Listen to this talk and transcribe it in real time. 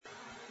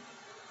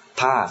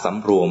ถ้าส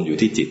ำรวมอยู่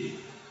ที่จิต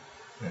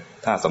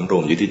ถ้าสำร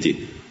วมอยู่ที่จิต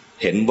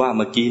เห็นว่าเ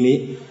มื่อกี้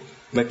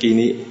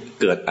นี้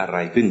เกิดอะไร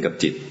ขึ้นกับ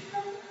จิต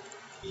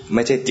ไ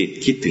ม่ใช่จิต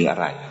คิดถึงอะ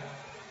ไร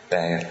แ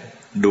ต่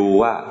ดู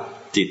ว่า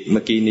จิตเ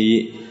มื่อกี้นี้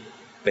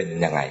เป็น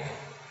ยังไง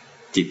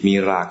จิตมี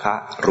ราคะ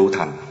รู้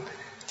ทัน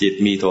จิต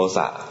มีโทส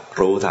ะ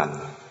รู้ทัน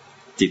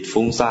จิต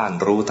ฟุ้งซ่าน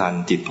รู้ทัน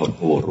จิตหด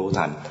หู่รู้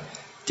ทัน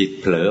จิต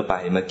เผลอไป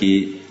เมื่อกี้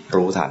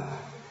รู้ทัน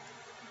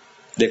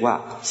เรียกว่า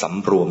ส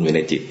ำรวมอยู่ใน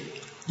จิต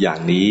อย่าง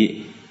นี้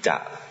จะ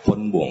พ้น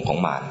บ่วงของ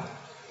มาร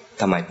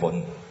ทำไมพ้น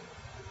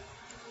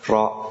เพร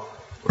าะ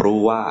รู้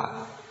ว่า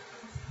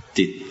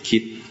จิตคิ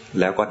ด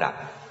แล้วก็ดับ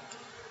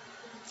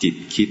จิต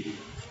คิด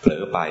เผล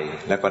อไป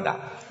แล้วก็ดับ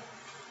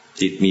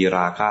จิตมีร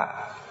าคะ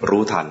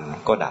รู้ทัน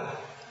ก็ดับ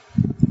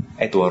ไ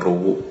อ้ตัว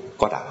รู้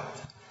ก็ดับ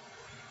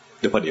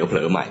เดี๋ยวพอเดี๋ยวเผล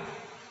อใหม่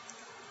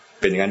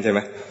เป็นอย่างนั้นใช่ไหม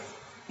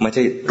ไม่ใ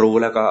ช่รู้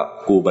แล้วก็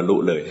กูบรรลุ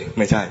เลย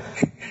ไม่ใช่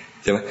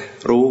ใช่ไหม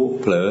รู้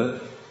เผลอ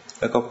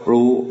แล้วก็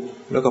รู้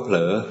แล้วก็เผล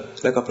อ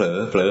แล้วก็เผลอ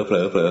แ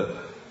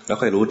ล้ว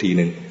ค่อยรู้ทีห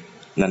นึ่ง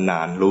นา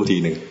นๆรู้ที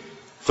หนึ่ง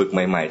ฝึกใ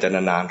หม่ๆจะ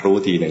นานๆรู้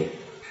ทีหนึ่ง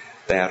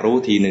แต่รู้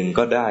ทีหนึ่ง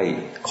ก็ได้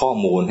ข้อ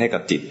มูลให้กั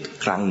บจิต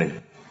ครั้งหนึ่ง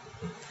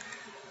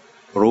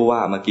รู้ว่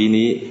าเมื่อกี้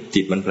นี้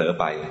จิตมันเผลอ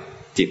ไป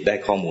จิตได้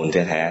ข้อมูลแ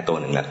ท้ๆตัว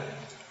หนึ่งแล้ว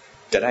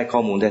จะได้ข้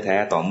อมูลแท้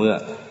ๆต่อเมื่อ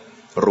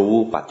รู้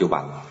ปัจจุบั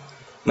น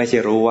ไม่ใช่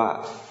รู้ว่า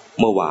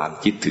เมื่อวาน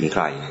คิดถึงใค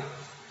ร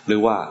หรื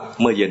อว่า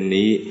เมื่อเย็น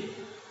นี้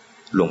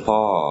หลวงพ่อ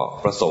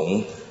ประสงค์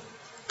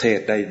เทศ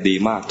ได้ดี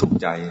มากถูก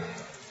ใจ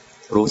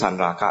รู้ทัน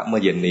ราคะเมื่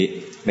อเย็นนี้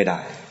ไม่ได้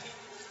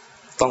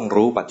ต้อง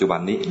รู้ปัจจุบัน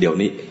นี้เดี๋ยว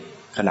นี้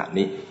ขณะ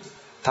นี้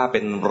ถ้าเป็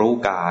นรู้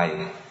กาย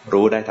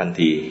รู้ได้ทัน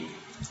ที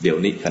เดี๋ยว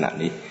นี้ขณะ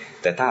นี้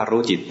แต่ถ้า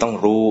รู้จิตต้อง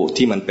รู้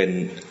ที่มันเป็น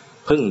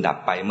เพิ่งดับ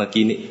ไปเมื่อ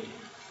กี้นี้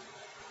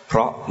เพร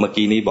าะเมื่อ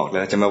กี้นี้บอกแ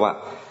ล้วใช่ไหมว่า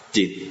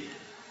จิต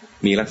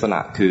มีลักษณะ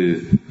คือ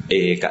เอ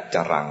กจ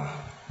รัง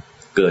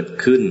เกิด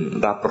ขึ้น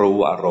รับรู้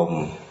อารม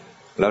ณ์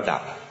แล้วดั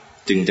บ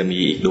จึงจะมี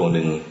อีกดวงห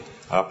นึ่ง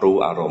รับรู้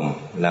อารมณ์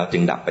แล้วจึ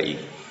งดับไปอีก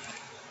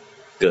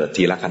เกิด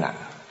ทีละขณะ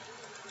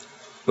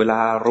เวลา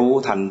รู้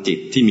ทันจิต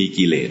ที่มี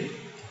กิเลส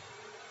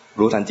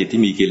รู้ทันจิต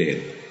ที่มีกิเลส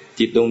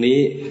จิตตรงนี้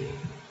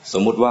ส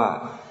มมุติว่า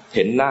เ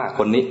ห็นหน้าค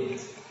น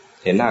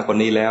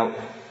นี้แล้ว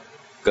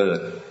เกิด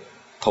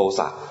โท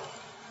สะ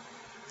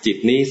จิต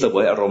นี้เสว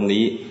ยอารมณ์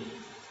นี้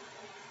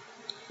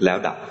แล้ว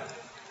ดับ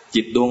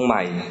จิตดวงให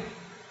ม่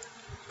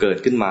เกิด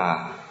ขึ้นมา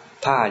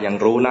ถ้ายัง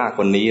รู้หน้าค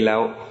นนี้แล้ว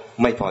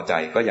ไม่พอใจ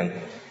ก็ยัง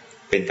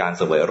เป็นการเ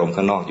สวยอารมณ์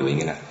ข้างนอกอยู่อย่า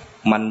งนี้นะ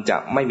มันจะ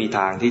ไม่มีท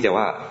างที่จะ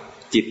ว่า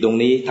จิตดวง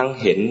นี้ทั้ง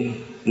เห็น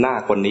หน้า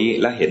คนนี้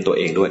และเห็นตัว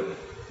เองด้วย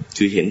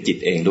คือเห็นจิต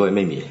เองด้วยไ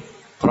ม่มี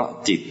เพราะ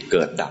จิตเ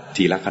กิดดับ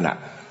ทีละขณะ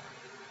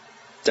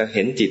จะเ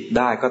ห็นจิตไ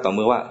ด้ก็ต่อเ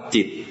มื่อว่า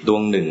จิตดว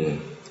งหนึ่ง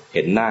เ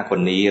ห็นหน้าคน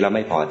นี้แล้วไ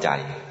ม่พอใจ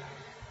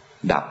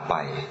ดับไป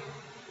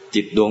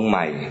จิตดวงให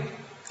ม่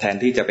แทน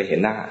ที่จะไปเห็น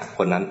หน้าค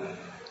นนั้น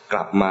ก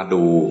ลับมา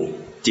ดู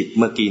จิต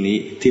เมื่อกี้นี้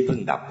ที่เพิ่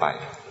งดับไป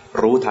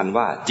รู้ทัน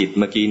ว่าจิต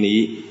เมื่อกี้นี้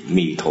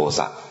มีโทส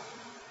ะ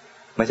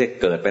ไม่ใช่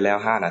เกิดไปแล้ว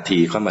5 นาที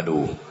ค่อยมาดู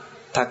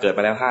ถ้าเกิดไป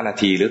แล้ว5 นา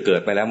ทีหรือเกิ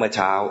ดไปแล้วเมื่อเ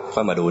ช้าค่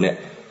อยมาดูเนี่ย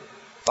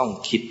ต้อง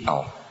คิดเอา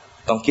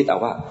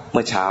ว่าเ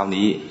มื่อเช้า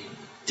นี้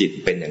จิต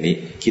เป็นอย่างนี้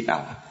คิดเอ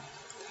า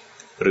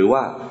หรือว่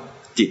า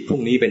จิตพรุ่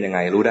งนี้เป็นยังไง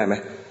รู้ได้ไหม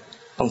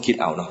ต้องคิด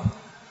เอาเนาะ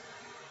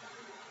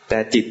แต่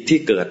จิตที่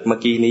เกิดเมื่อ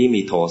กี้นี้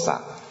มีโทสะ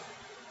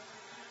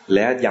แล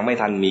ะยังไม่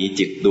ทันมี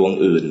จิตดวง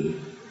อื่น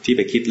ที่ไ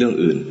ปคิดเรื่อง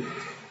อื่น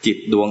จิต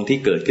ดวงที่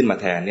เกิดขึ้นมา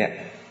แทนเนี่ย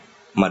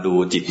มาดู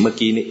จิตเมื่อ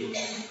กี้นี้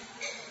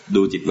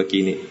ดูจิตเมื่อ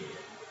กี้นี้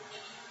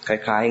ค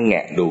ล้ายๆแง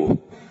ะดู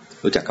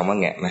รู้จักคำว่า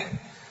แงะไหม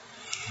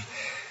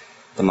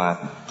อาตมา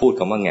พูด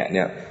คำว่าแงะเ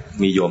นี่ย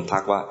มีโยมทั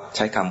กว่าใ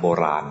ช้คำโบ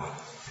ราณ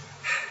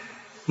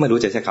ไม่รู้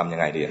จะใช้คำยัง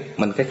ไงดี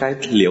มันคล้าย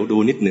ๆเหลียวดู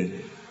นิดนึง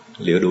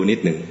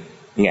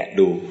แงะ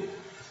ดู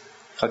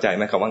เข้าใจไห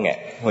มคำว่าแงะ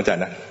เข้าใจ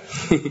นะ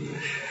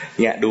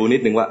แงะดูนิ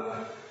ดนึงว่า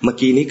เมื่อ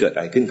กี้นี้เกิดอ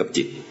ะไรขึ้นกับ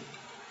จิต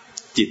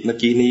เมื่อ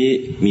กี้นี้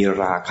มี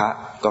ราคะ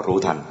ก็รู้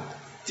ทัน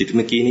จิตเ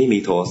มื่อกี้นี้มี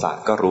โทสะ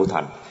ก็รู้ทั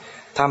น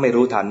ถ้าไม่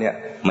รู้ทันเนี่ย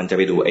มันจะไ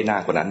ปดูไอ้หน้า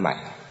คนนั้นใหม่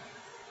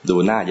ดู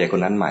หน้ายายค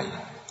นนั้นใหม่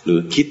หรือ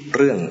คิดเ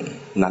รื่อง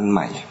นั้นให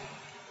ม่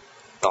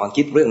ตอน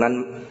คิดเรื่องนั้น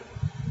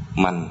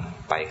มัน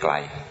ไปไกล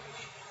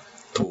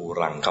ทู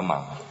รังขมั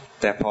ง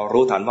แต่พอ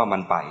รู้ทันว่ามั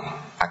นไป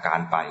อาการ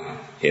ไป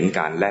เห็นก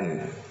ารแ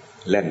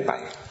ล่นไป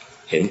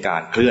เห็นกา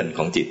รเคลื่อนข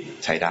องจิต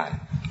ใช้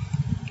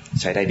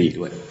ได้ดี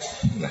ด้วย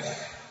นะ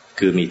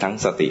คือมีทั้ง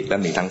สติและ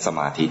มีทั้งส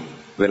มาธิ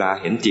เวลา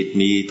เห็นจิต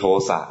มีโท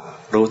สะ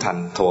รู้ทัน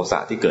โทสะ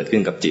ที่เกิดขึ้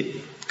นกับจิต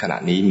ขณะ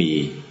นี้มี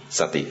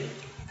สติ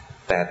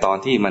แต่ตอน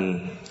ที่มัน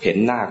เห็น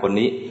หน้าคน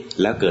นี้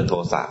แล้วเกิดโท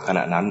สะขณ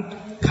ะนั้น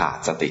ขาด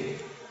สติ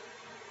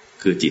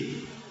คือจิต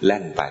แล่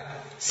นไป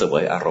เสว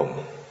ยอารมณ์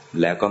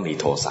แล้วก็มี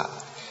โทสะ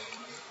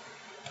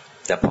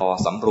แต่พอ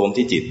สำรวม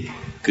ที่จิต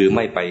คือไ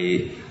ม่ไป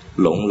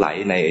หลงไหล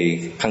ใน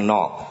ข้างน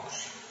อก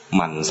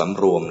มันส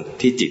ำรวม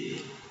ที่จิต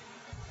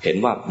เห็น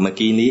ว่าเมื่อ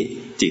กี้นี้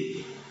จิต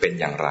เป็น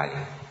อย่างไร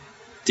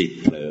จิต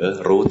เผลอ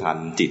รู้ทัน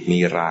จิตมี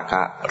ราค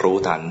ะรู้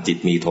ทันจิต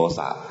มีโทส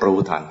ะรู้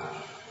ทัน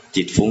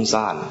จิตฟุ้ง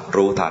ซ่าน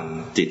รู้ทัน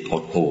จิตห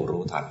ดหู่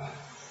รู้ทัน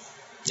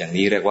อย่าง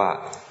นี้เรียกว่า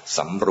ส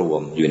ำรว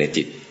มอยู่ใน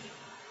จิต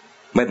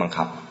ไม่บัง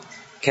คับ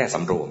แค่ส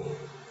ำรวม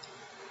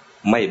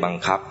ไม่บัง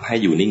คับให้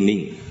อยู่นิ่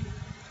ง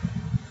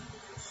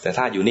ๆแต่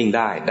ถ้าอยู่นิ่ง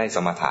ได้ส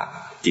มถะ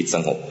จิตส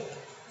ง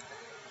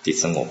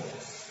บ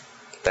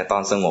แต่ตอ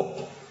นสงบ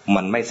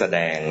มันไม่แสด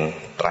ง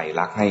ไตร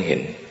ลักษณ์ให้เห็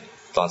น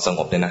ตอนสง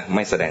บเนี่ยนะไ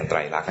ม่แสดงไตร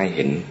ลักษณ์ให้เ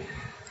ห็น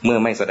เมื่อ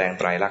ไม่แสดง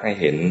ไตรลักษณ์ให้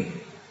เห็น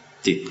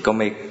จิตก็ไ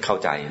ม่เข้า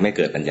ใจไม่เ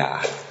กิดปัญญา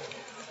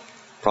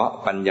เพราะ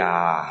ปัญญา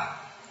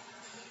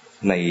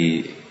ใน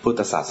พุทธ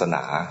ศาสน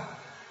า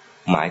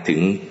หมายถึง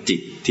จิ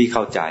ตที่เ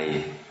ข้าใจ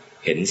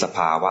เห็นสภ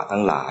าวะ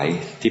ทั้งหลาย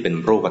ที่เป็น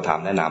รูปธรร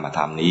มและนามธ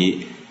รรมนี้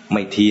ไ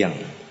ม่เที่ยง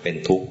เป็น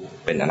ทุกข์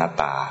เป็นอนัต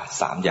ตา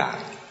3อย่าง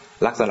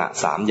ลักษณะ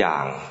3อย่า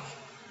ง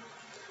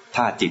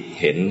ถ้าจิต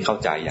เห็นเข้า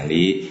ใจอย่าง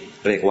นี้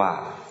เรียกว่า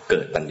เ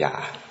กิดปัญญา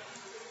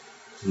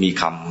มี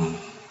ค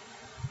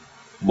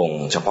ำบ่ง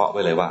เฉพาะไ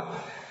ว้เลยว่า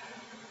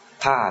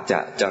ถ้าจะ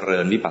เจริ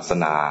ญวิปัสส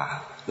นา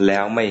แล้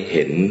วไม่เ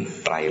ห็น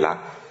ไตรลัก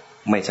ษณ์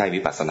ไม่ใช่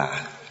วิปัสสนา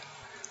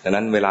ดัง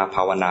นั้นเวลาภ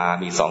าวนา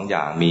มี2อ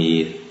ย่างมี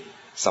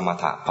สม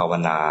ถภาว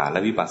นาและ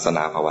วิปัสสน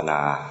าภาวนา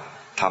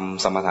ท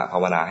ำสมถภา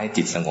วนาให้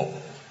จิตส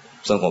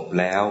งบ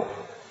แล้ว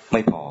ไ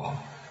ม่พอ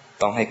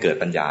ต้องให้เกิด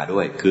ปัญญาด้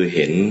วยคือเ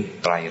ห็น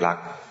ไตรลัก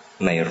ษณ์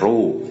ในรู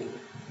ป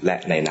และ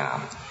ในนาม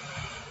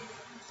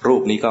รู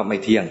ปนี้ก็ไม่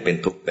เที่ยงเป็น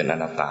ทุกข์เป็นอ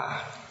นัตตา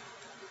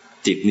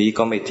จิตนี้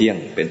ก็ไม่เที่ยง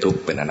เป็นทุกข์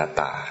เป็นอนัต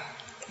ตา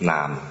น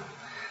าม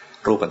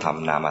รูปธรรม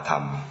นามธร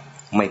รม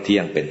ไม่เที่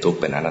ยงเป็นทุกข์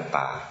เป็นอนัตต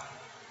า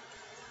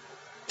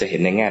จะเห็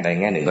นในแง่ใด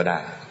แง่หนึ่งก็ได้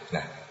น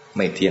ะไ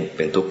ม่เที่ยงเ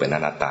ป็นทุกข์เป็นอ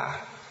นัตตา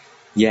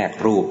แยก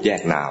รูปแย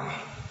กนาม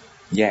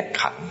แยก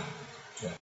ขันธ์